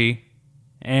Scream 3,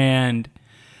 and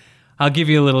I'll give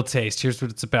you a little taste. Here's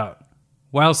what it's about.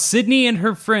 While Sydney and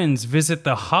her friends visit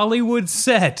the Hollywood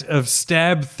set of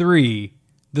Stab 3,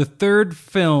 the third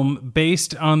film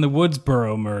based on the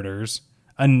Woodsboro murders,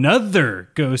 another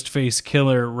Ghostface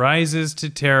killer rises to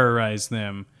terrorize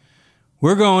them.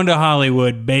 We're going to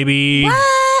Hollywood, baby.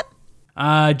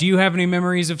 What? Do you have any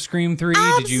memories of Scream 3?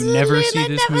 Did you never see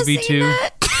this movie too?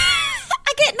 I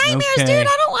get nightmares, dude.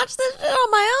 I don't watch this shit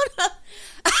on my own.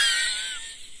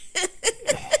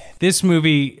 This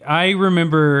movie, I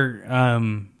remember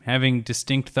having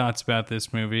distinct thoughts about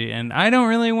this movie, and I don't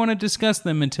really want to discuss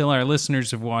them until our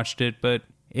listeners have watched it, but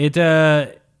it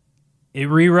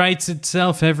rewrites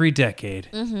itself every decade,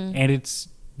 and it's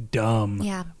dumb.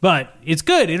 Yeah. But it's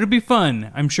good. It'll be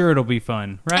fun. I'm sure it'll be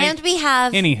fun, right? And we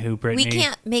have... Anywho, Brittany. We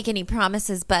can't make any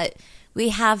promises, but we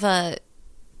have a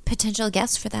potential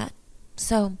guest for that.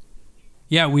 So...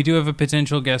 Yeah, we do have a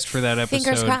potential guest for that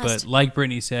episode, but like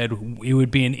Brittany said, it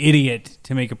would be an idiot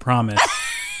to make a promise.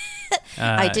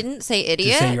 I didn't say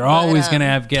idiot. To say you're always going to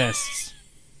have guests.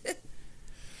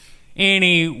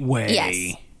 Anyway.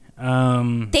 Yes.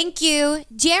 Thank you,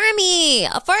 Jeremy,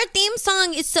 for our theme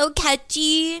song. It's so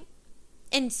catchy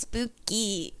and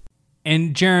spooky.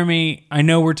 And Jeremy, I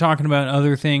know we're talking about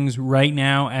other things right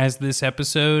now as this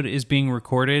episode is being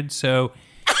recorded, so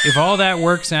if all that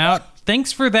works out,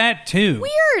 thanks for that too.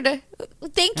 Weird.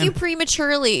 Thank you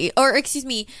prematurely. Or, excuse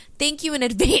me, thank you in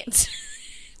advance.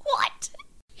 What?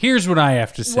 Here's what I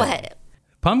have to say. What?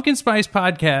 Pumpkin Spice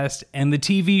Podcast and the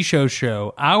TV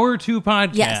show, our two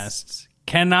podcasts,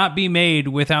 cannot be made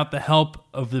without the help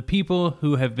of the people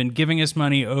who have been giving us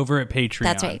money over at Patreon.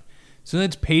 That's right. So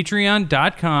that's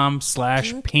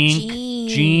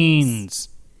patreon.com/pinkjeans.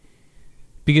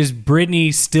 Because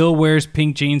Brittany still wears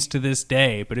pink jeans to this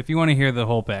day. But if you want to hear the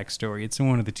whole backstory, it's in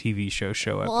one of the TV show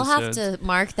episodes. We'll have to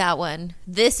mark that one.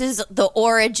 This is the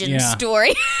origin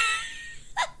story.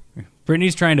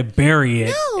 Brittany's trying to bury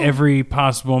it every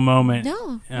possible moment.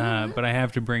 No. But I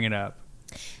have to bring it up.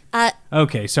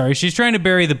 Okay, sorry. She's trying to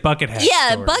bury the bucket hat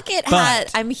story. Bucket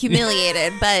hat. I'm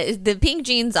humiliated. But the pink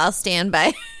jeans, I'll stand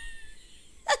by.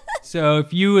 So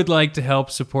if you would like to help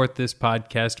support this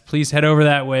podcast, please head over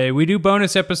that way. We do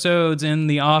bonus episodes in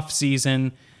the off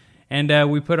season, and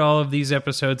we put all of these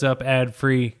episodes up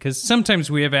ad-free, because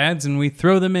sometimes we have ads and we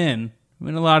throw them in.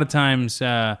 And a lot of times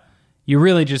you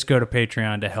really just go to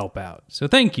Patreon to help out. So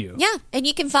thank you. Yeah, and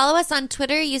you can follow us on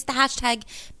Twitter. Use the hashtag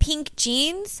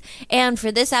PinkJeans. And for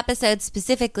this episode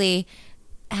specifically,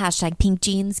 hashtag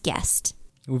PinkJeansGuest.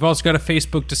 We've also got a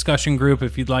Facebook discussion group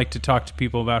if you'd like to talk to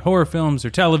people about horror films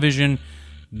or television.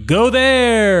 Go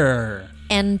there!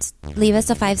 And leave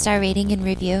us a 5-star rating and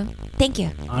review. Thank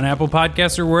you. On Apple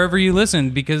Podcasts or wherever you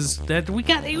listen, because that we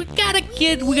gotta work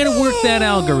that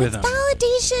algorithm.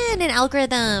 Validation and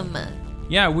algorithm.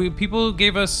 Yeah, people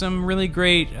gave us some really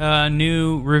great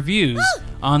new reviews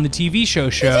on the TV show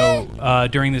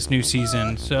during this new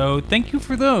season. So thank you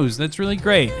for those. That's really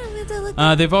great.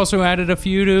 They've also added a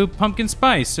few to Pumpkin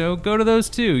Spice, so go to those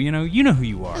too. You know who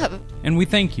you are, and we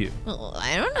thank you. Well,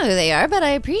 I don't know who they are, but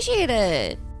I appreciate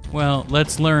it. Well,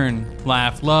 let's learn,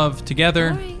 laugh, love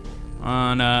together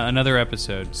on another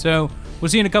episode. So we'll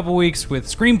see you in a couple weeks with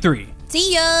Scream 3.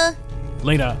 See ya.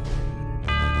 Later.